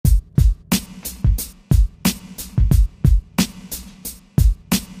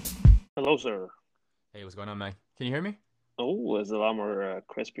Hello, sir. Hey, what's going on, man? Can you hear me? Oh, it's a lot more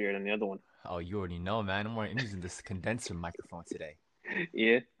crispier than the other one. Oh, you already know, man. I'm using this condenser microphone today.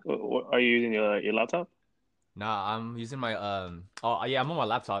 Yeah. Are you using your laptop? Nah, I'm using my Oh yeah, I'm on my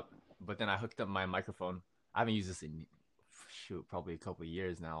laptop, but then I hooked up my microphone. I haven't used this in shoot probably a couple of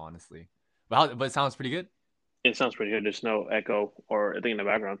years now, honestly. But it sounds pretty good. It sounds pretty good. There's no echo or a thing in the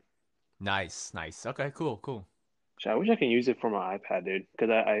background. Nice, nice. Okay, cool, cool. So I wish I can use it for my iPad, dude, because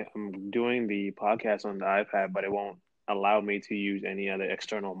I'm doing the podcast on the iPad, but it won't allow me to use any other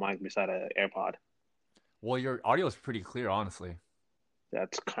external mic beside an AirPod. Well, your audio is pretty clear, honestly.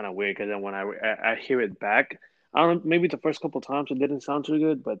 That's kind of weird because then when I hear it back, I don't know, maybe the first couple times it didn't sound too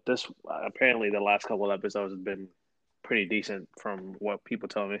good, but this apparently the last couple episodes have been pretty decent from what people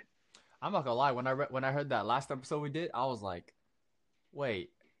tell me. I'm not gonna lie. When I heard that last episode we did, I was like,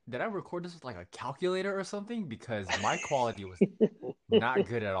 wait, did I record this with like a calculator or something? Because my quality was not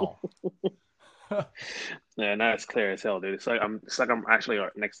good at all. Yeah, now it's clear as hell, dude. It's like I'm actually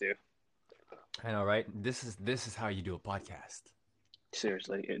right next to you. I know, right? This is how you do a podcast.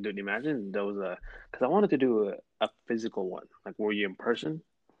 Seriously, dude. Imagine those because I wanted to do a physical one, like were you in person,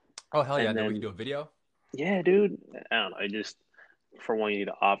 Oh hell yeah! and And then we can then do a video. yeah, dude. I don't know. It just for one you need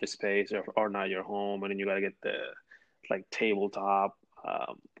an office space or not your home, and then you gotta get the like tabletop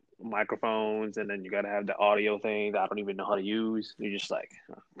microphones, and then you gotta have the audio thing that I don't even know how to use. You're just like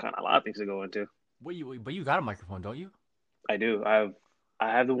kind of a lot of things to go into. But you got a microphone, don't you? I do. I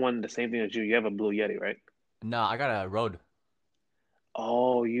have the one the same thing as you. You have a Blue Yeti, right? No, I got a Rode.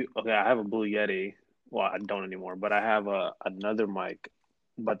 Oh, you okay? I have a Blue Yeti. Well, I don't anymore, but I have a another mic.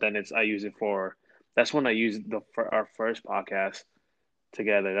 But then it's I use it for. That's when I use the for our first podcast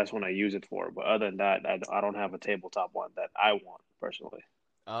together. That's when I use it for. But other than that, I don't have a tabletop one that I want personally.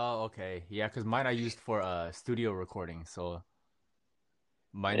 Oh, okay. Yeah, because mine I used for studio recording. So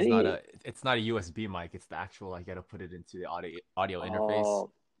mine's not Hey, a it's not a USB mic. It's the actual I gotta put it into the audio interface.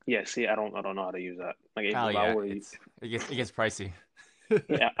 oh, yeah. See, I don't know how to use that. Like Hell if I yeah, were, it gets pricey.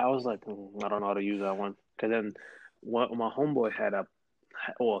 yeah, I was like, I don't know how to use that one. Because then, what my homeboy had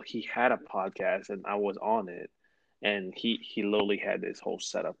he had a podcast and I was on it, and he literally had this whole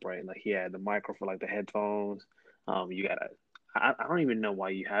setup, right? Like he had the micro for like the headphones. You gotta, I don't even know why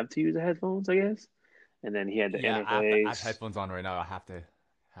you have to use the headphones, I guess. And then he had the Yeah, I have interface. headphones on right now. I have to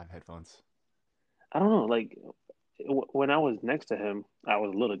have headphones. I don't know, like when I was next to him, I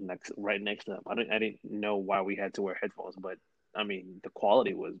was literally right next to him. I didn't know why we had to wear headphones, but I mean the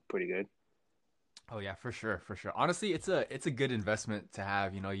quality was pretty good. Oh yeah, for sure, for sure. Honestly, it's a good investment to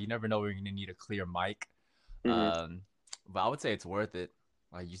have. You never know when you're gonna need a clear mic. Hmm. Um, but I would say it's worth it.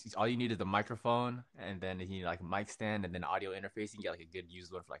 Like all you need is the microphone, and then you need like a mic stand, and then audio interface. You can get like a good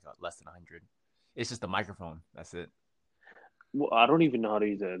used one for like less than 100. It's just the microphone. That's it. Well, I don't even know how to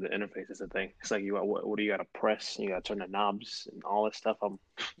use the interface. Is the thing. It's like what do you got to press? You got to turn the knobs and all that stuff. I'm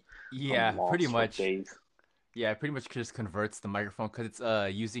Yeah, pretty lost for much. days. Yeah, pretty much just converts the microphone because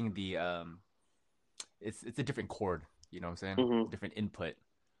it's using the it's a different cord. You know what I'm saying? Hmm. Different input,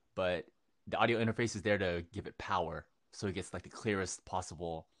 but the audio interface is there to give it power, so it gets like the clearest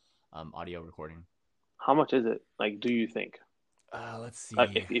possible audio recording. How much is it? Like, do you think? Let's Like,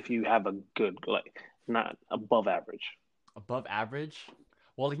 see. if you have a good like not above average. Above average.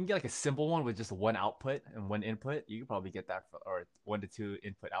 Well, you can get like a simple one with just one output and one input. You can probably get that for, or one to two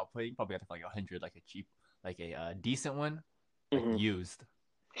input output. You can probably get that for like 100, like a cheap, like a decent one, like Hmm. used.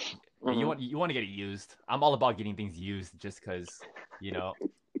 But Hmm. you want to get it used. I'm all about getting things used just because you know.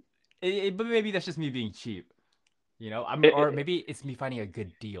 But maybe that's just me being cheap. Or maybe it's me finding a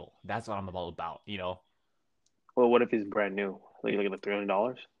good deal. That's what I'm all about. Well, what if it's brand new? Like, you look at like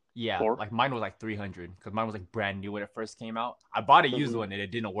 $300, Yeah, four. like mine was like 300 because mine was like brand new when it first came out. I bought a used Hmm. one and it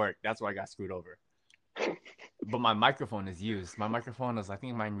didn't work. That's why I got screwed over. But my microphone is used. My microphone is I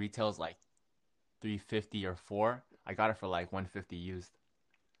think mine retails like 350 or four. I got it for like 150 used.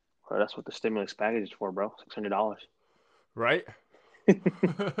 Well, that's what the stimulus package is for, bro. $600. Right?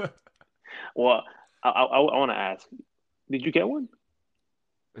 Well, I want to ask, did you get one?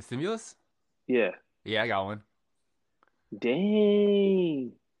 A stimulus? Yeah. Yeah, I got one.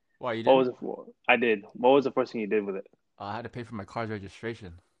 Dang. Why you What was didn't? it for? I did. What was the first thing you did with it? I had to pay for my car's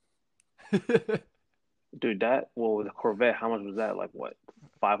registration. Dude, that, well, with a Corvette, how much was that? Like what,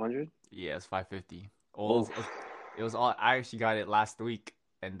 500? Yeah, it's 550. Well, Oof. it was all. I actually got it last week,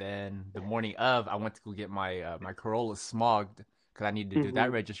 and then the morning of, I went to go get my Corolla smogged because I needed to do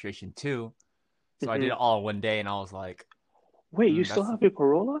that Hmm. registration too. So I did Hmm. it all in one day, and I was like, Wait, you still "That's have your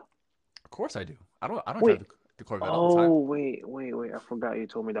Corolla? of course I do. I don't drive Wait. the Corvette all the time." Oh, wait. I forgot you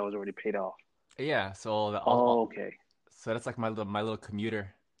told me that was already paid off. Yeah, Oh, okay. so that's like my little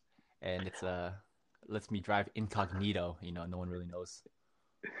commuter, and it's lets me drive incognito. You know, no one really knows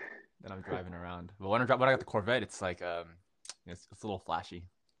that I'm driving around. But when I got the Corvette, it's like it's a little flashy.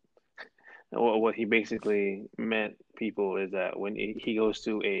 What he basically meant, people, is that when he goes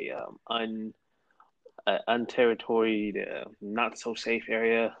to a unterritoried, not so safe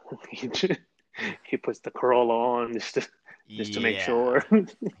area, he he puts the Corolla on just to make Yeah, sure.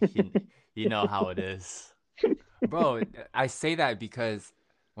 you, you know how it is, bro. I say that because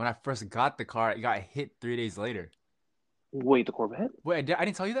when I first got the car, it got hit 3 days later. Wait, the Corvette? Wait, I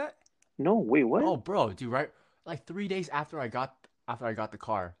didn't tell you that? No, wait, what? Oh, bro, dude, right? Like 3 days after I got the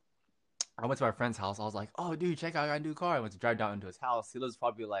car, I went to my friend's house. I was like, "Oh, dude, check out I got a new car." I went to drive down into his house. He lives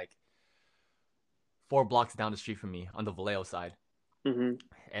probably like 4 blocks down the street from me on the Vallejo side. Hmm.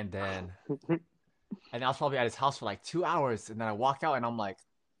 And then I was probably at his house for like 2 hours, and then I walk out and I'm like,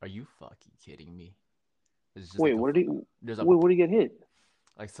 "Are you fucking kidding me?" It's just Wait, like there's a where did he get hit?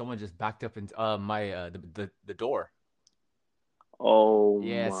 like someone just backed up into my the door. Oh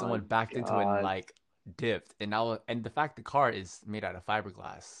Yeah, my someone backed into it and God. like dipped, and the fact the car is made out of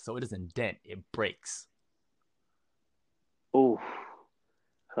fiberglass, so it doesn't dent, it breaks. Oh,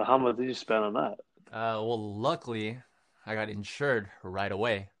 so how much did you spend on that? Well, luckily, I got insured right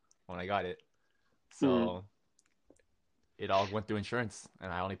away when I got it, Hmm. so it all went through insurance,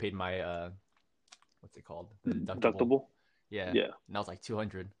 and I only paid my what's it called, the deductible. Deductible? Yeah, Yeah. and that was like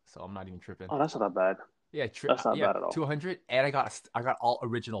 200, so I'm not even tripping. Oh, that's not bad. Yeah, That's not yeah, bad at all. 200, and I got all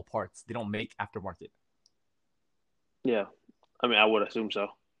original parts. They don't make aftermarket. Yeah. I mean, I would assume so.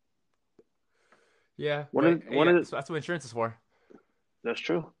 Yeah, One but of one yeah, of so that's what insurance is for. That's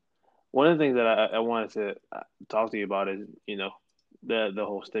true. One of the things that I wanted to talk to you about is, the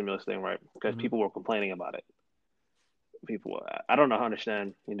whole stimulus thing, right? Because Hmm. people were complaining about it. People, I don't know how to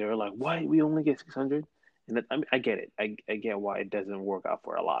understand. And they're like, "Why we only get 600?" And I mean, I get it. I get why it doesn't work out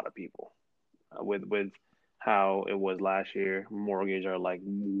for a lot of people. With how it was last year, mortgages are like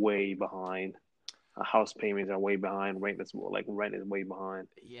way behind. House payments are way behind. Rent is way behind.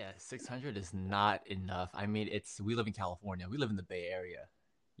 Yeah, 600 is not enough. I mean, it's we live in California. We live in the Bay Area.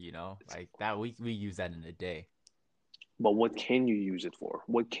 You know, like that we use that in a day. But what can you use it for?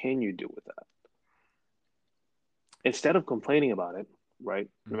 What can you do with that? Instead of complaining about it, right?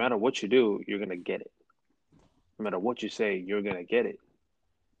 No Hmm. matter what you do, you're gonna get it. No matter what you say, you're gonna get it.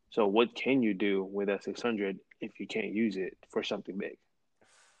 So what can you do with that 600 if you can't use it for something big?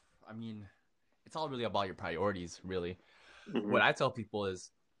 I mean, it's all really about your priorities, really. Hmm. What I tell people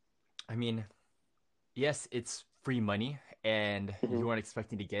is, I mean, yes, it's free money and Hmm. you weren't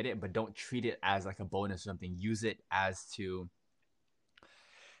expecting to get it, but don't treat it as like a bonus or something. Use it as to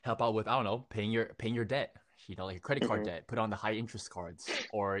help out with, I don't know, paying your debt. You know, like a credit card Hmm. debt, put on the high interest cards,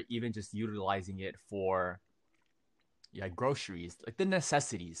 or even just utilizing it for yeah, groceries, like the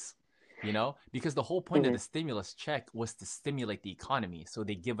necessities, you know? Because the whole point of Hmm. the stimulus check was to stimulate the economy. So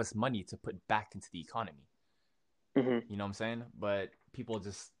they give us money to put back into the economy. Hmm. You know what I'm saying? But people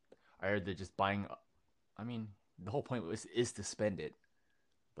just are they're just buying. I mean, the whole point is to spend it.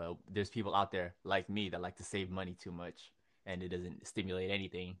 But there's people out there like me that like to save money too much, and it doesn't stimulate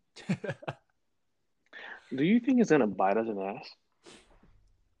anything. Do you think it's gonna bite us in the ass?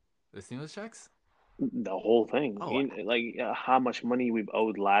 The stimulus checks? The whole thing, Oh, like how much money we've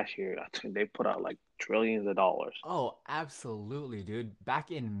owed last year. I think they put out like trillions of dollars. oh, absolutely, dude. Back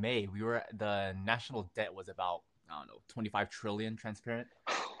in May, the national debt was about I don't know 25 trillion transparent,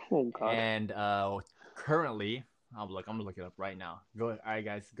 Oh God. and currently, I'm gonna look it up right now. All right,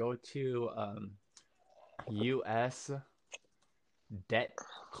 guys, go to U.S.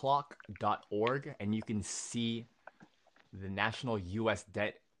 debtclock.org, and you can see the national U.S.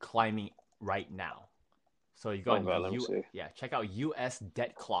 debt climbing right now. So you go Oh on God. Let me see. yeah, check out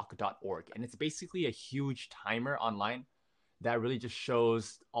usdebtclock.org, and it's basically a huge timer online that really just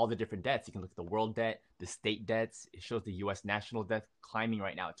shows all the different debts. You can look at the world debt, the state debts. It shows the U.S. national debt climbing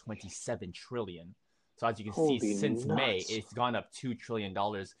right now at 27 trillion. So as you can see, Holy since May, nuts, it's gone up $2 trillion,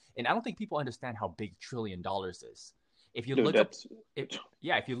 and I don't think people understand how big $1 trillion is. If you dude. look up, That's if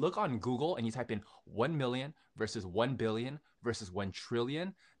yeah, if you look on Google and you type in 1 million versus 1 billion versus 1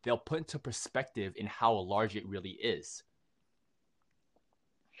 trillion, they'll put into perspective in how large it really is.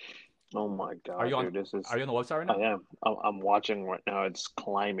 Oh my Are God, you on? dude. This is. Are you on the website right I now? am. I'm watching right now. It's Yeah,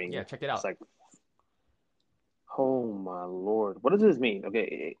 climbing. check it It's out. like, oh my Lord. What does this mean?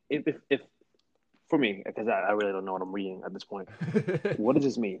 Okay, if for me, because I really don't know what I'm reading at this point. What does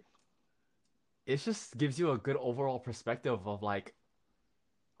this mean? It just gives you a good overall perspective of like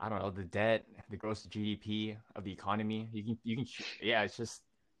I don't know the debt, the gross GDP of the economy. Yeah, it's just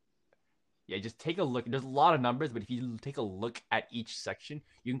Yeah, just take a look. There's a lot of numbers, but if you take a look at each section,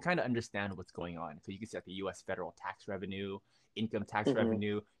 you can kind of understand what's going on. So you can see like the U.S. federal tax revenue, income tax Hmm.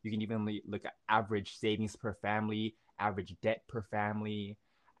 revenue. You can even look at average savings per family, average debt per family,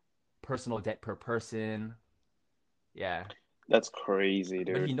 personal debt per person. Yeah, That's crazy, but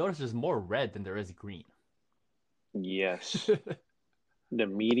if you dude. notice, there's more red than there is green. Yes. The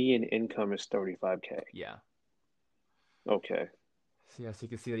median income is 35K. Yeah. Okay. So yeah, so you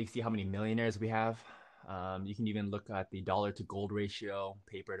can see how many millionaires we have. You can even look at the dollar to gold ratio,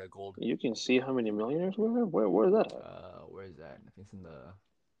 paper to gold. You can see how many millionaires we have? Where's that at? Where is that? I think it's in the.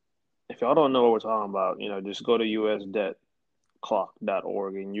 If y'all don't know what we're talking about, just go to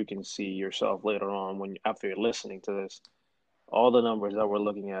usdebtclock.org and you can see yourself later on when after you're listening to this, all the numbers that we're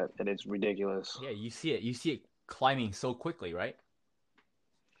looking at, and it's ridiculous. Yeah, you see it. You see it climbing so quickly, right?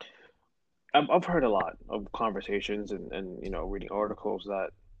 I've heard a lot of conversations and reading articles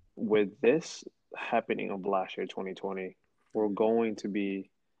that with this happening of last year, 2020, we're going to be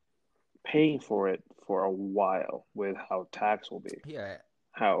paying for it for a while with how tax will be, Yeah,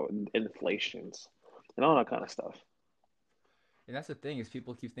 how inflations, and all that kind of stuff. and that's the thing is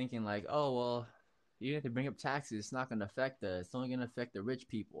people keep thinking like, oh well, you have to bring up taxes. It's not going to affect us. It's only going to affect the rich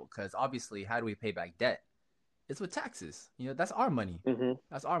people because obviously, how do we pay back debt? It's with taxes. That's our money. Hmm.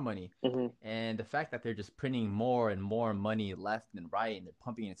 That's our money. Hmm. And the fact that they're just printing more and more money left and right, and they're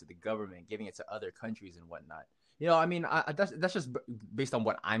pumping it into the government, giving it to other countries and whatnot. I mean, that's just based on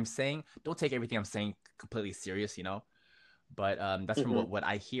what I'm saying. Don't take everything I'm saying completely serious. But that's from Hmm. what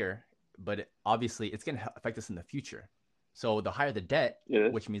I hear. But obviously, it's going to affect us in the future. So the higher the debt, It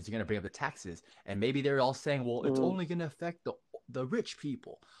is. which means you're going to bring up the taxes, and maybe they're all saying, well, it's Hmm. only going to affect the rich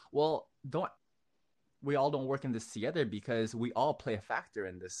people. Well, don't we all don't work in this together because we all play a factor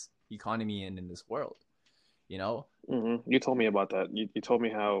in this economy and in this world, you know? Hmm. You told me about that. You told me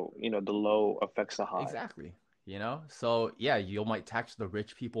how, the low affects the high. Exactly. So yeah, you might tax the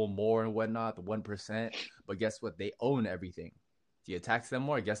rich people more and whatnot, the 1%, but guess what? They own everything. Do you tax them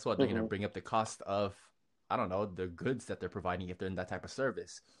more? Guess what? They're going to Hmm. bring up the cost of, I don't know, the goods that they're providing if they're in that type of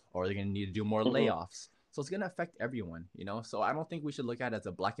service, or they're going to need to do more Hmm. layoffs. So it's going to affect everyone. So I don't think we should look at it as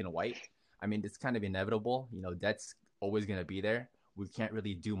a black and white. I mean, it's kind of inevitable. Debt's always going to be there. We can't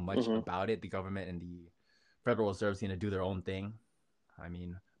really do much Hmm. about it. The government and the Federal Reserve's going to do their own thing. I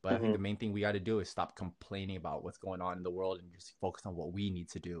mean, but I think Hmm. the main thing we got to do is stop complaining about what's going on in the world and just focus on what we need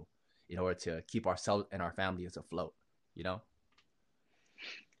to do in order to keep ourselves and our families afloat. You know?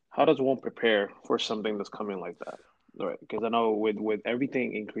 How does one prepare for something that's coming like that? Right? Because I know with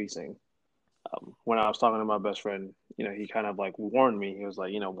everything increasing, when I was talking to my best friend, he kind of like warned me. He was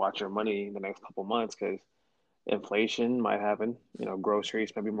like, watch your money in the next couple months because inflation might happen.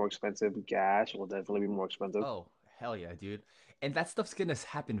 Groceries might be more expensive. Gas will definitely be more expensive. Oh, hell yeah, dude. And that stuff's gonna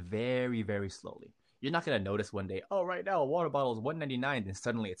happen very, very slowly. You're not gonna notice one day, oh, right now a water bottle is 1.99, then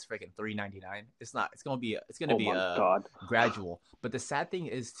suddenly it's freaking 3.99. It's not. It's gonna Oh be my a God. gradual. But the sad thing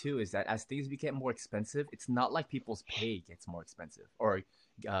is too is that as things become more expensive, it's not like people's pay gets more expensive or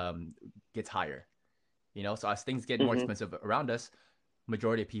um, gets higher. So as things get more Hmm. expensive around us,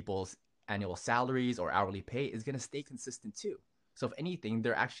 majority of people's annual salaries or hourly pay is gonna stay consistent too. So if anything,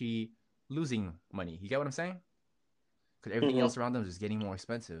 they're actually losing money. You get what I'm saying? Because everything Hmm. else around them is getting more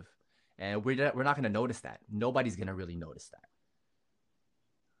expensive, and we're not going to notice that. Nobody's going to really notice that.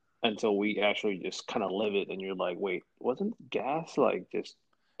 Until we actually just kind of live it, and you're like, wait, wasn't gas like just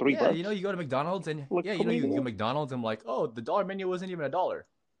three Yeah, bucks you go to McDonald's and like yeah, a couple you years go to ago? McDonald's and like, oh, the dollar menu wasn't even a dollar.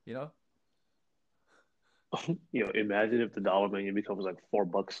 You know? Imagine if the dollar menu becomes like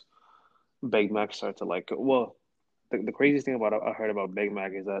 $4. Big Mac starts to like, well, the craziest thing about I heard about Big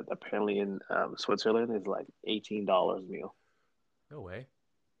Mac is that apparently in Switzerland is like $18 a meal. No way.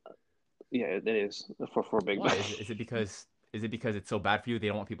 Yeah, it is for Big Why? Mac. Is it because it's so bad for you? They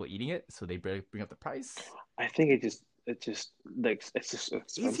don't want people eating it, so they bring up the price. I think it just like it's just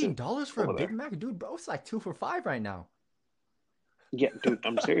expensive $18 for a over Big there. Mac, dude, bro. It's like 2 for $5 right now. Yeah, dude,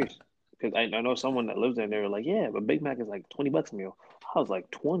 I'm serious because I know someone that lives there and they were like, yeah, but Big Mac is like $20 a meal. I was like,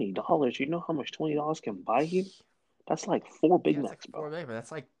 $20? You know how much $20 can buy you? That's like four Big Yeah, it's like Macs, bro. 4 Big Mac.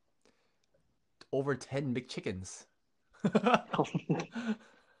 That's like over 10 McChickens.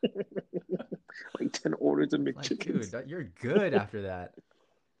 Like 10 orders of Like, dude, McChickens. you're good after that.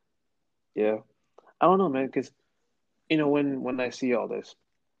 Yeah, I don't know, man, because when I see all this.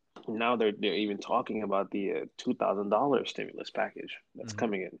 Now they're even talking about the $2,000 stimulus package that's Hmm.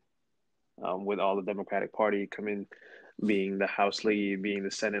 coming in, with all the Democratic Party coming, being the House lead, being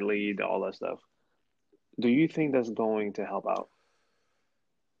the Senate lead, all that stuff. Do you think that's going to help out?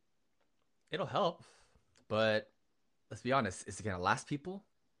 It'll help, but let's be honest, is it gonna last people?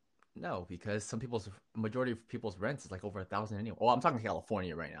 No, because some people's majority of people's rents is like over 1,000 anyway. Well, I'm talking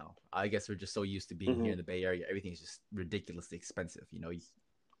California right now. I guess we're just so used to being here Hmm. in the Bay Area. Everything's just ridiculously expensive.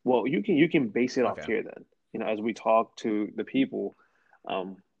 Well, you can base it off Okay. here then. As we talk to the people,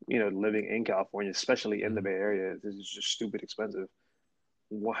 living in California, especially in the Hmm. Bay Area, this is just stupid expensive.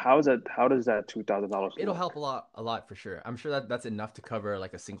 Well, how is that? How does that $2,000 It'll help work? a lot for sure. I'm sure that that's enough to cover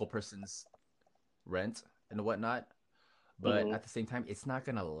like a single person's rent and whatnot. But Hmm. at the same time, it's not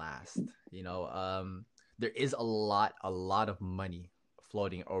gonna last. There is a lot of money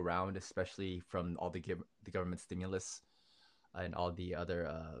floating around, especially from all the government stimulus and all the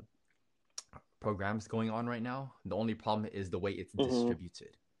other programs going on right now. The only problem is the way it's Hmm.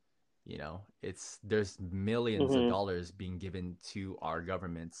 distributed. It's there's millions of Hmm. dollars being given to our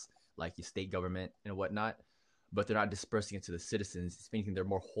governments, like the state government and whatnot, but they're not dispersing it to the citizens. If anything, they're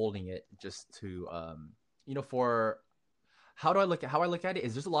more holding it just to, for how I look at it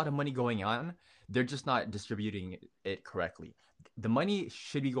is there's a lot of money going on. They're just not distributing it correctly. The money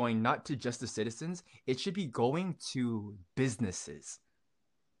should be going not to just the citizens. It should be going to businesses.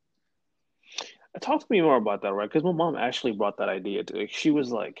 Talk to me more about that, right? Because my mom actually brought that idea to. She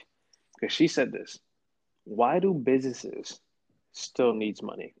was like, because she said this. Why do businesses still needs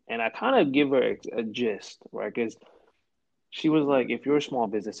money? And I kind of give her a gist, right? Because she was like, if you're a small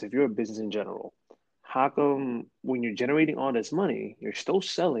business, if you're a business in general, how come when you're generating all this money, you're still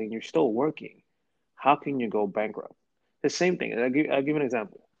selling, you're still working? How can you go bankrupt? The same thing. I'll give an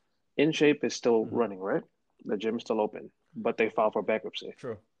example. InShape is still Mm-hmm. running, right? The gym is still open, but they filed for bankruptcy.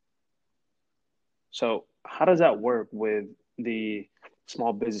 True. So how does that work with the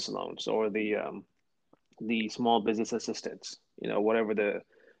small business loans or the small business assistance? Whatever the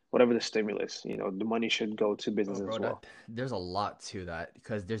stimulus. The money should go to Oh, business bro, as well. that there's a lot to that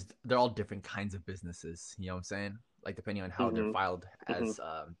because they're all different kinds of businesses. You know what I'm saying? Like depending on how they're Hmm. filed Hmm. as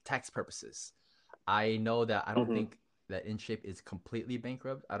tax purposes. I know that I don't Hmm. think that InShape is completely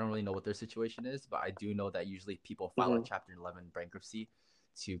bankrupt. I don't really know what their situation is, but I do know that usually people file a Hmm. Chapter 11 bankruptcy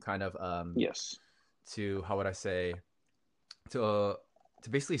to kind of Yes. to how would I say to uh, to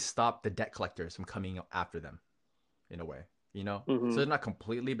basically stop the debt collectors from coming after them in a way. So Hmm. they're not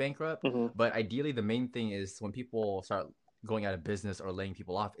completely bankrupt, Hmm. but ideally the main thing is when people start going out of business or laying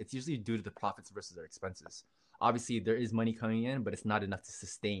people off, it's usually due to the profits versus their expenses. Obviously there is money coming in, but it's not enough to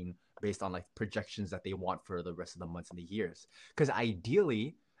sustain based on like projections that they want for the rest of the months and the years, because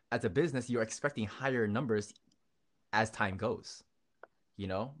ideally as a business you're expecting higher numbers as time goes.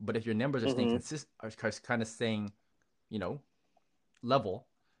 But if your numbers are staying Hmm. consistent, are kind of staying you know level,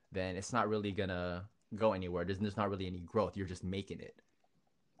 then it's not really gonna go anywhere. There's not really any growth. You're just making it.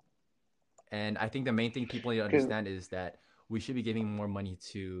 And I think the main thing people need to Because understand is that we should be giving more money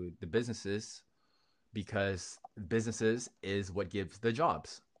to the businesses because businesses is what gives the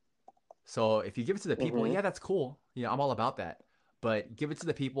jobs. So if you give it to the people, hmm yeah, that's cool. I'm all about that. But give it to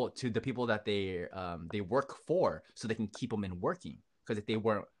the people that they work for, so they can keep them in working.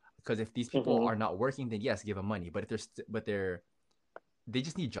 Because if these people hmm are not working, then yes, give them money. But if they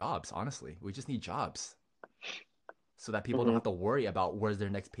just need jobs. Honestly, we just need jobs so that people don't hmm have to worry about where's their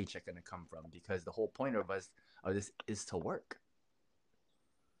next paycheck going to come from. Because the whole point of this is to work.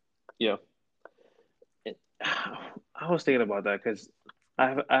 yeah. I was thinking about that because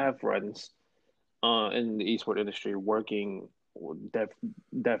I have friends in the esports industry working def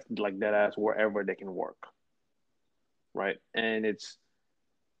def like dead ass wherever they can work, right? And it's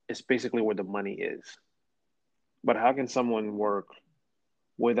basically where the money is. But how can someone work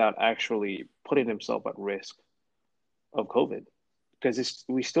without actually putting themselves at risk of COVID? Because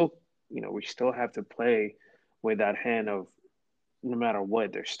we still have to play with that hand of no matter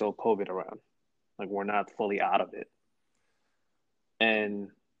what, there's still COVID around. Like we're not fully out of it. And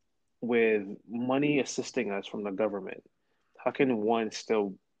with money assisting us from the government, how can one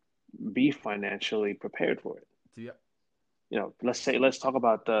still be financially prepared for it? Do you, Let's talk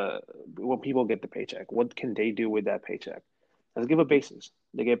about the when people get the paycheck. What can they do with that paycheck? Let's give a basis.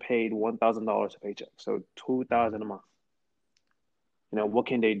 They get paid $1,000 a paycheck, so 2,000 a month. What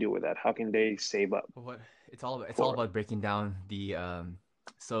can they do with that? How can they save up what it's all for it? about breaking down the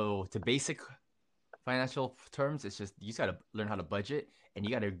so to basic financial terms, it's just you just got to learn how to budget, and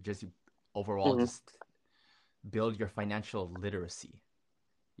you got to just overall Hmm. just build your financial literacy,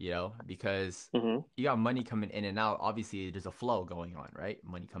 because Hmm. you got money coming in and out. Obviously, there's a flow going on, right?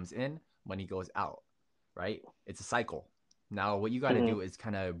 Money comes in, money goes out, right? It's a cycle. Now, what you got to Hmm. do is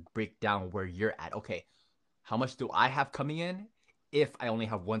kind of break down where you're at. Okay, how much do I have coming in? If I only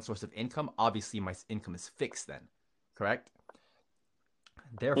have one source of income, obviously my income is fixed then, correct?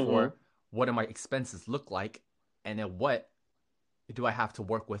 Hmm. Therefore, what do my expenses look like? And then what do I have to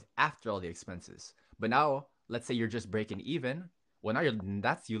work with after all the expenses? But now, let's say you're just breaking even. Well, now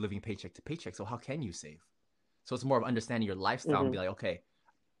that's you living paycheck to paycheck. So how can you save? So it's more of understanding your lifestyle and Mm-hmm. be like, okay,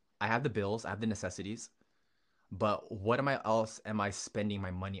 I have the bills, I have the necessities, but what am I spending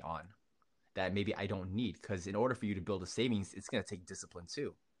my money on that maybe I don't need? Because in order for you to build a savings, it's gonna take discipline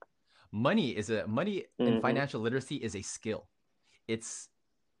too. Money and Mm-hmm. financial literacy is a skill. It's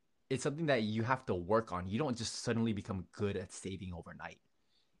it's something that you have to work on. You don't just suddenly become good at saving overnight.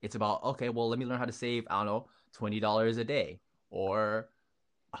 It's about, okay, well, let me learn how to save, I don't know, $20 a day or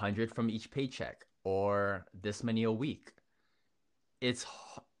 100 from each paycheck or this many a week. It's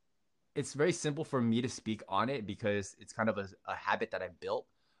it's very simple for me to speak on it because it's kind of a habit that I built.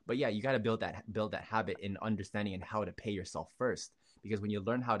 But yeah, you got to build that habit in understanding and how to pay yourself first. Because when you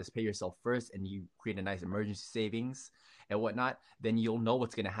learn how to pay yourself first and you create a nice emergency savings and whatnot, then you'll know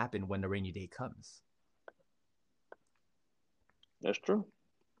what's going to happen when the rainy day comes. That's true.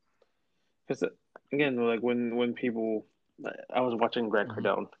 Because again, like when people, I was watching Grant Mm-hmm.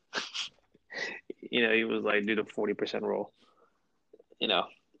 Cardone. He was like, do the 40% rule. You know,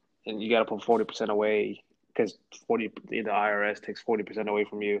 and you got to put 40% away because 40 the IRS takes 40% away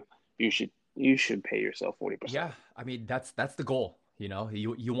from you. You should pay yourself 40%. Yeah, I mean that's the goal.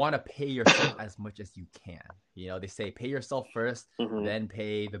 You want to pay yourself as much as you can. They say pay yourself first, Mm-hmm. then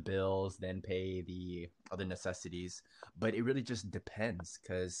pay the bills, then pay the other necessities. But it really just depends,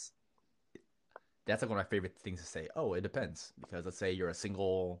 because that's like one of my favorite things to say. Oh, it depends, because let's say you're a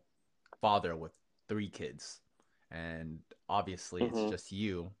single father with 3 kids, and obviously it's Mm-hmm. just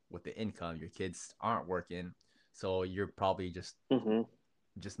you with the income. Your kids aren't working, so you're probably Mm-hmm.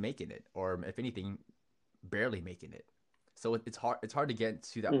 just making it, or if anything, barely making it. So it's hard. It's hard to get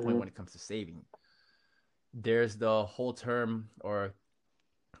to that point Mm-hmm. when it comes to saving. There's the whole term, or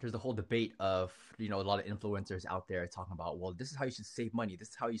there's the whole debate of a lot of influencers out there talking about, well, this is how you should save money. This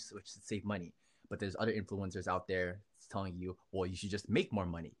is how you should save money. But there's other influencers out there telling you, well, you should just make more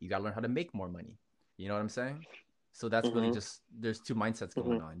money. You got to learn how to make more money. You know what I'm saying? So that's really Mm-hmm. just, there's two mindsets Mm-hmm.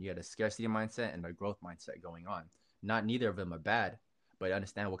 going on. You had a scarcity mindset and a growth mindset going on. Not neither of them are bad, but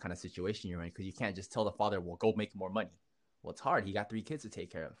understand what kind of situation you're in, because you can't just tell the father, well, go make more money. Well, it's hard. He got 3 kids to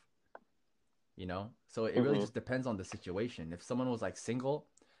take care of. So it really Mm-hmm. just depends on the situation. If someone was like single,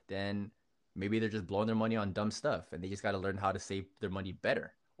 then maybe they're just blowing their money on dumb stuff and they just got to learn how to save their money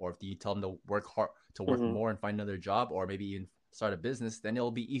better. Or if you tell them to work hard, to work Mm-hmm. more and find another job, or maybe even start a business, then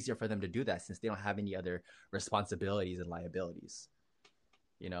it'll be easier for them to do that since they don't have any other responsibilities and liabilities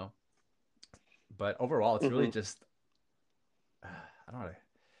you know but overall, it's really Mm-hmm. just I don't know,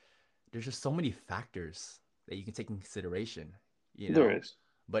 there's just so many factors that you can take in consideration you There know is.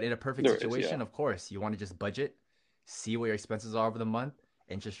 but in a perfect There is. Yeah. situation, of course, you want to just budget, see what your expenses are over the month,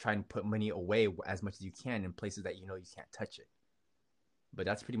 and just try and put money away as much as you can in places that you can't touch it. But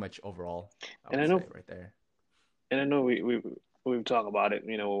that's pretty much overall, I And would I say, know. right there. And I know we've talked about it.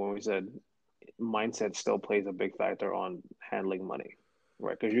 When we said mindset still plays a big factor on handling money,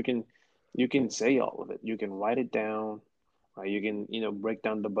 right? Because you can say all of it. You can write it down. Right? You can break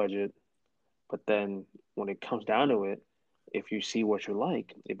down the budget. But then when it comes down to it, if you see what you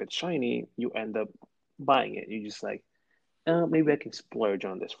like, if it's shiny, you end up buying it. You just like, maybe I can splurge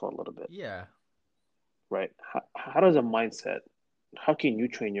on this for a little bit, Yeah. right? How does a mindset, how can you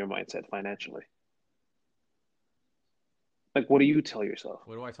train your mindset financially? Like, what do you tell yourself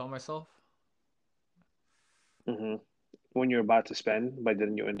What do I tell myself? hmm when you're about to spend, but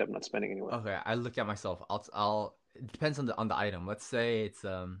then you end up not spending anyway? Okay, I look at myself. I'll. It depends on the item. Let's say it's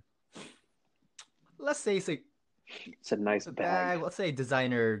It's a nice a bag. bag. Let's say a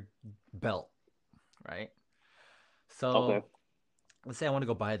designer belt, right? Okay. So let's say I want to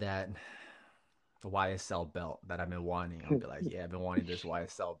go buy that YSL belt that I've been wanting. I'll be like, yeah, I've been wanting this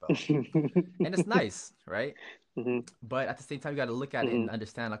YSL belt, and it's nice, right? hmm But at the same time, you got to look at it hmm and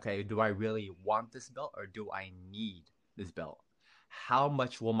understand, okay, do I really want this belt, or do I need this belt? How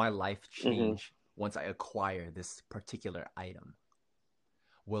much will my life hmm change once I acquire this particular item?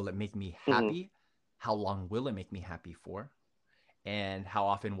 Will it make me hmm happy? How long will it make me happy for? And how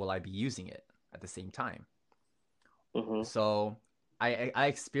often will I be using it at the same time? hmm So I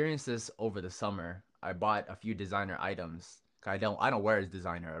experienced this over the summer. I bought a few designer items. I don't wear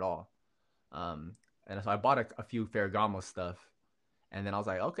designer at all. And so I bought a few Ferragamo stuff, and then I was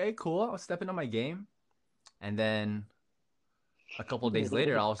like, okay, cool. I was stepping on my game, and then a couple of days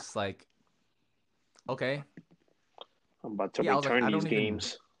later, I was just like, okay, I'm about to yeah. I was like, return these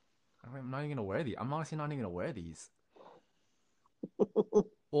games. I'm not even gonna wear these. I'm honestly not even gonna wear these.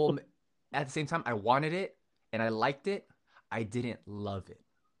 Well, at the same time, I wanted it and I liked it. I didn't love it.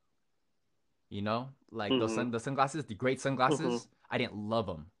 Like those hmm the sunglasses, the great hmm sunglasses. I didn't love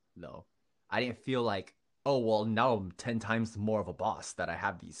them though. I didn't feel like, oh well, now I'm 10 times more of a boss that I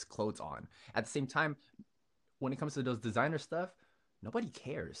have these clothes on. At the same time, when it comes to those designer stuff, nobody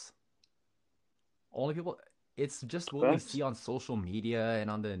cares. Only people, it's just what we Facts. see on social media and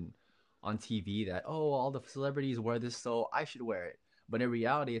on TV that, oh, all the celebrities wear this, so I should wear it. But in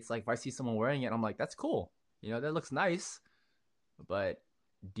reality, it's like if I see someone wearing it, I'm like, that's cool. That looks nice. But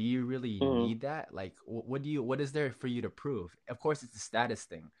do you really Mm-hmm. need that? Like, what is there for you to prove? Of course, it's a status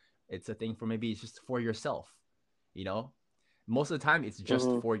thing. It's a thing for maybe it's just for yourself. You know, most of the time it's just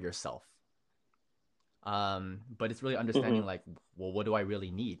Mm-hmm. for yourself. But it's really Mm-hmm. understanding like, well, what do I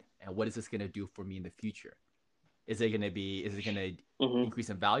really need, and what is this gonna do for me in the future? Is it gonna Mm-hmm. increase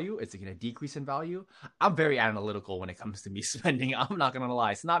in value? Is it gonna decrease in value? I'm very analytical when it comes to me spending. I'm not gonna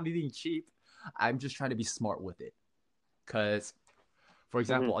lie. It's not me being cheap. I'm just trying to be smart with it. Cause, for Mm-hmm.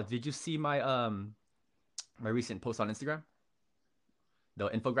 example, did you see my recent post on Instagram? The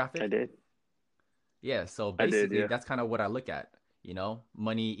I infographic? did. Yeah, so I did. basically Yeah. that's kind of what I look at.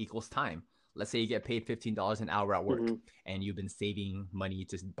 Money equals time. Let's say you get paid $15 an hour at work Mm-hmm. and you've been saving money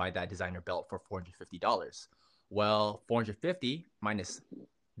to buy that designer belt for $450. Well, 450 minus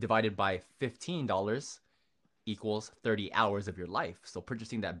divided by $15 equals 30 hours of your life. So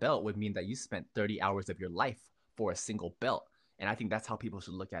purchasing that belt would mean that you spent 30 hours of your life for a single belt. And I think that's how people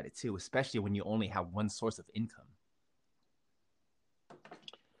should look at it too, especially when you only have one source of income.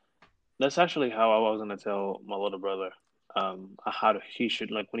 That's actually how I was gonna tell my little brother, how he should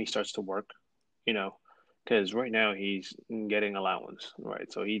like when he starts to work, you know, because right now he's getting allowance,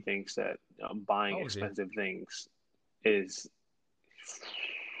 right? So he thinks that buying Oh, is it? expensive things is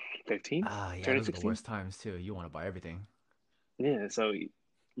 15, Ah, yeah, turning those are the 16. worst times too. You want to buy everything. Yeah, so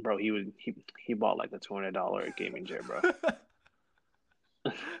bro, he bought like a $200 gaming chair, bro.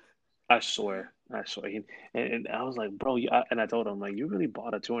 I swear. And I was like, bro, and I told him like, you really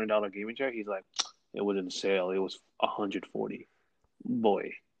bought a $200 gaming chair? He's like, it was in sale. It was 140.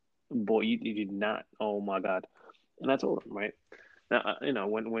 Boy, boy, you did not. Oh my God. And I told him, right now,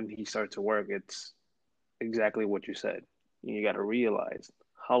 when he started to work, it's exactly what you said. You got to realize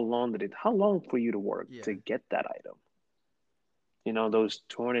how long for you to work to Yeah. get that item? Those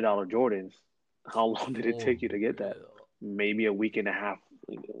 $200 Jordans, how long did it For take you to get that? real. Maybe a week and a half,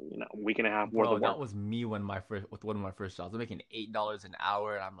 a week and a half worth Bro, of that work. was me with one of my first jobs. I'm making $8 an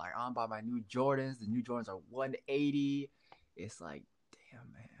hour and I'm like, I'm buying my new Jordans. The new Jordans are 180. It's like,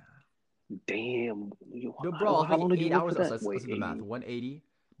 damn man. Damn, But bro, I was how making long did you eight work for hours. that? Let's Wait, do the math. 80. 180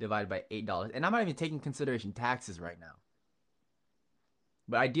 divided by $8. And I'm not even taking consideration taxes right now.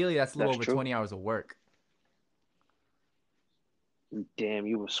 But ideally that's a little That's over true. 20 hours of work. Damn,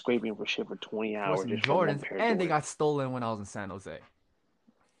 you were scraping for shit for 20 For hours some just for one Jordans, pair of and they Jordans. got stolen when I was in San Jose.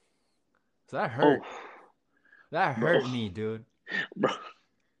 So that Oh, hurt. That bro, hurt me, dude. bro,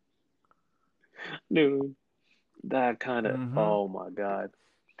 dude, that kind of. Mm-hmm. Oh my God.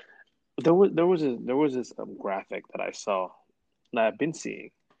 There was this graphic that I saw that I've been seeing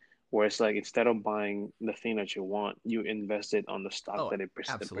where it's like instead of buying the thing that you want, you invest it on the stock Oh, that it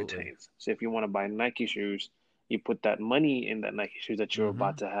absolutely. pertains. So if you want to buy Nike shoes, you put that money in that Nike shoes that you're Mm-hmm.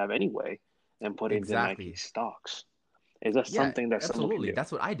 about to have anyway, and put it into Nike Exactly. stocks. Is that Yeah, something that someone can absolutely. do?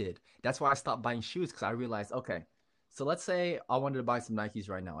 That's what I did. That's why I stopped buying shoes because I realized, okay, so let's say I wanted to buy some Nikes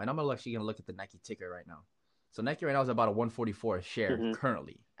right now, and I'm actually gonna look at the Nike ticker right now. So Nike right now is about a 144 a share Hmm.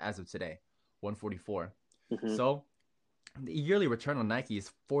 currently, as of today, 144. Hmm. So the yearly return on Nike is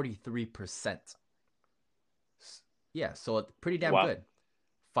 43%. Yeah, so it's pretty damn Wow. good.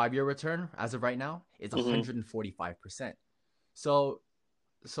 5 year return as of right now is Hmm. 145%. So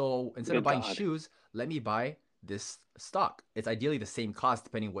instead of Good buying God. shoes, let me buy this stock. It's ideally the same cost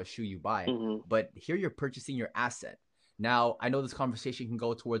depending on what shoe you buy, Hmm. but here you're purchasing your asset. Now, I know this conversation can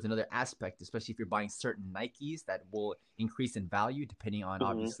go towards another aspect, especially if you're buying certain Nikes that will increase in value depending on Hmm.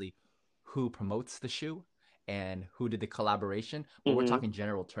 obviously who promotes the shoe and who did the collaboration, but we're Hmm. talking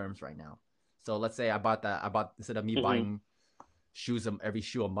general terms right now. So let's say I bought instead of me Hmm. buying shoes every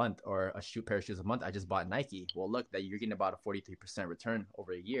shoe a month or a shoe pair of shoes a month. I just bought Nike. Well, look, that you're getting about a 43% return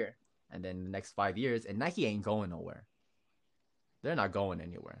over a year, and then the next 5 years, and Nike ain't going nowhere. They're not going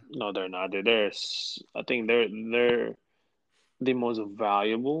anywhere. No, they're not. I think they're the most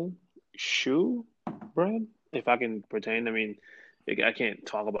valuable shoe brand, if I can pretend. I mean, I can't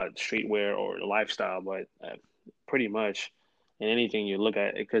talk about streetwear or lifestyle, but pretty much in anything you look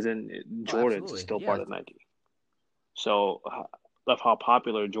at, because in Oh, Jordans is absolutely. still part Yeah, of Nike. So of how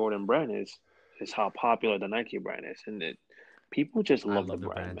popular Jordan brand is how popular the Nike brand is, and people just I love the love the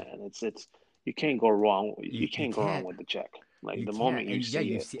brand, brand. man. It's you can't go wrong. You You you can't go wrong can't with the check. Like you the can't, moment you and yeah,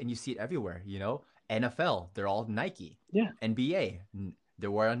 see it. you see it everywhere. NFL, they're all Nike. Yeah, NBA, they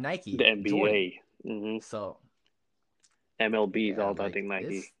were the Nike, Jordan. NBA, So MLB is yeah, all I like think it's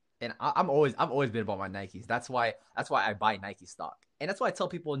Nike. and I've always been about my Nikes. That's why I buy Nike stock, and that's why I tell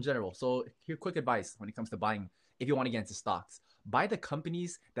people in general. So here, quick advice when it comes to buying. If you want to get into stocks, buy the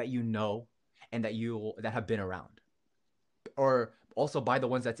companies that you know and that have been around, or also buy the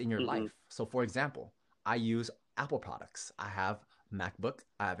ones that's in your Hmm. life. So for example, I use Apple products. I have MacBook,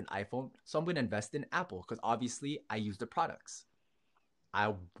 I have an iPhone, so I'm going to invest in Apple because obviously I use the products.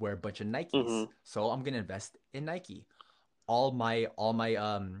 I wear a bunch of Hmm. Nikes, so I'm going to invest in Nike. All my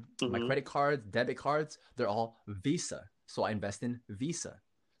Hmm. credit cards, debit cards, they're all Visa. So I invest in Visa.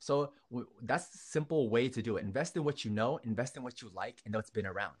 So that's the simple way to do it. Invest in what you know, invest in what you like, and what's been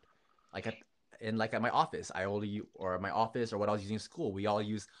around. Like at my office, or my office or what I was using in school, we all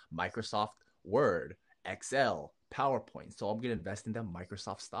use Microsoft Word, Excel, PowerPoint. So I'm gonna invest in the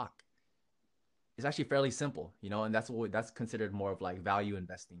Microsoft stock. It's actually fairly simple, and that's considered more of like value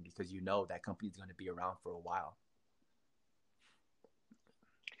investing because you know that company's gonna be around for a while.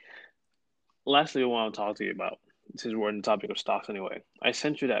 Lastly, I want to talk to you about, since we're on the topic of stocks anyway. I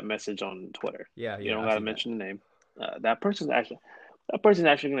sent you that message on Twitter. Yeah, You yeah, don't I've got to seen that. mention the name. That person's actually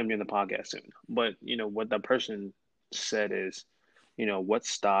going to be in the podcast soon. But what that person said is, what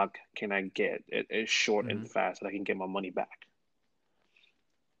stock can I get? It is short and Hmm. fast that I can get my money back.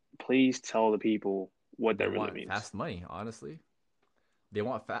 Please tell the people what They that really want means. fast money, honestly. They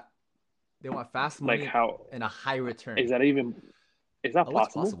want fat. They want fast Like money how and a high return. is that even is that Oh,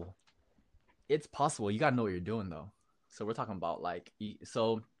 it's possible? possible. It's possible. You gotta know what you're doing though. So we're talking about like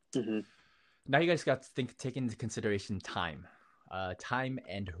so Hmm. now you guys got to take into consideration time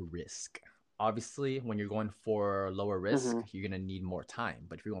and risk. Obviously, when you're going for lower risk, Hmm. you're gonna need more time.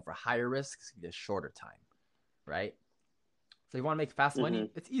 But if you're going for higher risk, it's gonna be a shorter time, right? So you want to make fast Hmm. money?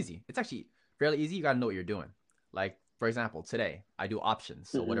 It's easy. It's actually fairly easy. You gotta know what you're doing. Like for example, today I do options.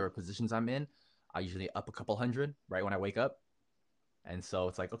 So Hmm. whatever positions I'm in, I usually up a couple hundred right when I wake up, and so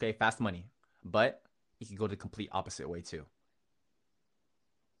it's like okay, fast money. But you can go the complete opposite way too.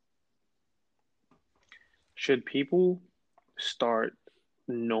 Should people start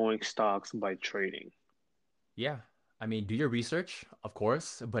knowing stocks by trading? Yeah, I mean, do your research, of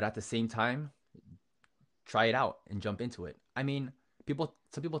course, but at the same time, try it out and jump into it. I mean,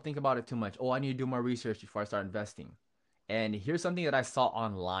 some people think about it too much. Oh, I need to do more research before I start investing. And here's something that I saw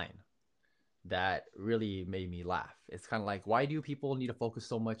online that really made me laugh. It's kind of like, why do people need to focus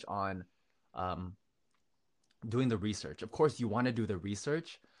so much on um, doing the research? Of course, you want to do the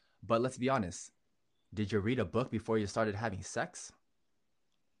research, but let's be honest. Did you read a book before you started having sex?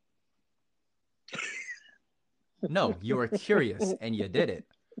 No, you were curious and you did it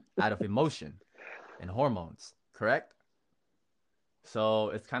out of emotion and hormones, correct? So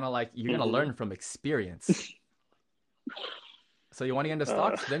it's kind of like you're gonna Hmm. learn from experience. So you want to get into Uh,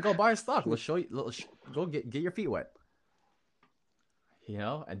 stocks? Then go buy a stock. Let's show you. Go get your feet wet.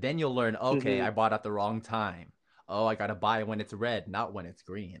 And then you'll learn. Okay, hmm. I bought at the wrong time. Oh, I gotta buy when it's red, not when it's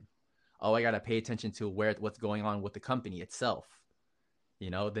green. Oh, I gotta pay attention to what's going on with the company itself. The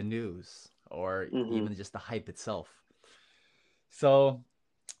news or Hmm. even just the hype itself. So,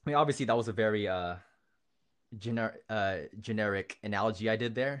 I mean, obviously that was a very generic analogy I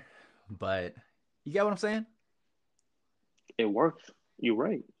did there, but you get what I'm saying? It works. You're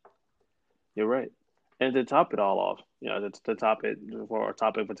right. You're right. And to top it all off, the topic for our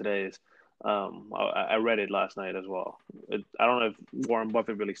topic for today is, I read it last night as well. I don't know if Warren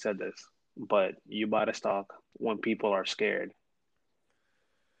Buffett really said this, but you buy the stock when people are scared.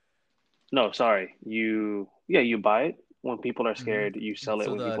 No, sorry, you buy it when people are Mm-hmm. scared. You sell it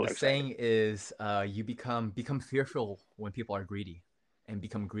So when the people the are excited. saying is, you become fearful when people are greedy, and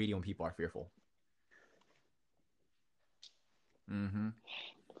become greedy when people are fearful. Mm-hmm.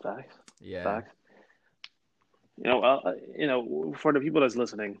 Facts, Yeah. facts. For the people that's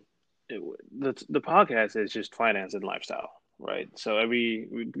listening, the podcast is just finance and lifestyle, right? So we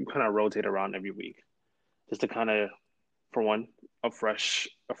kind of rotate around every week, just to kind of, for one, a fresh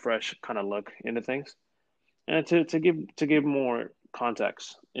kind of look into things, and to give more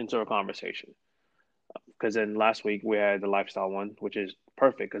context into our conversation. Because then last week we had the lifestyle one, which is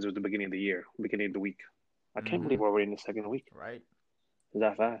perfect because it was the beginning of the year, beginning of the week. I can't Mm-hmm. believe we're already in the second week. Right. Is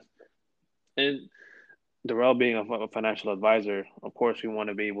that fast? And Darrell being a financial advisor, of course, we want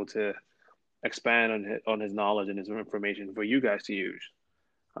to be able to expand on his knowledge and his information for you guys to use.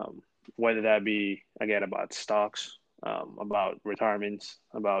 Um, whether that be again about stocks, about retirements,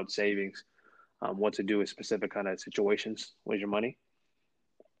 about savings, what to do in specific kind of situations with your money.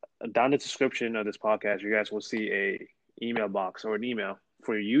 Down in the description of this podcast, you guys will see a email box or an email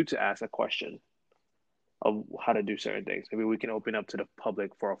for you to ask a question of how to do certain things. Maybe we can open up to the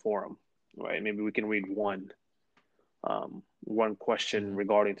public for a forum, right? Maybe we can read one question Mhm.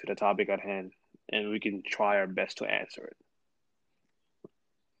 regarding to the topic at hand, and we can try our best to answer it.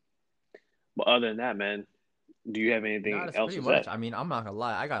 But other than that, man, do you have No, anything that's else pretty to much. say? I mean, I'm not gonna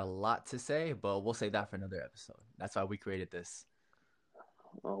lie, I got a lot to say, but we'll save that for another episode. That's why we created this.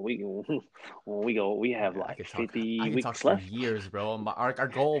 We when we go, we have Yeah, like I 50 could talk weeks for left. years, bro. Our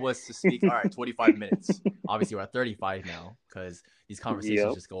goal was to speak, all right, 25 minutes. Obviously, we're at 35 now because these conversations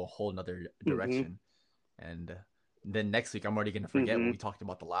Yep. just go a whole nother hmm direction. And then next week, I'm already gonna forget what hmm we talked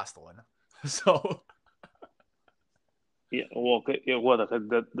about the last one. So, Yeah. Well,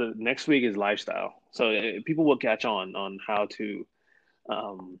 the next week is lifestyle, so people will catch on how to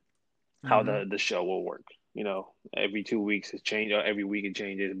how hmm the show will work. Every 2 weeks it changes, or every week it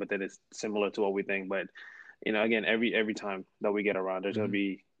changes, but then it's similar to what we think. But again, every time that we get around, there's gonna hmm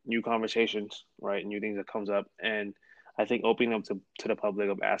be new conversations, right? New things that comes up, and I think opening up to the public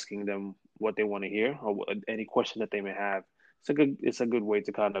of asking them what they want to hear or any question that they may have, it's a good way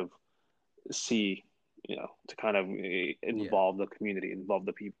to kind of see, to kind of yeah, involve the community, involve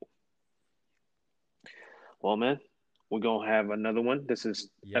the people. Well, man, we're gonna have another one. This is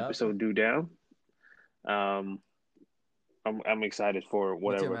yep. episode due down. Um, I'm excited for Me too,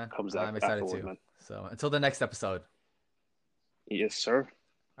 whatever man. comes I'm excited afterward, too. man. So until the next episode. Yes, sir.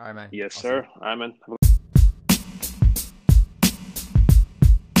 All right, man. Yes, I'll see you. sir. All right, man. Have a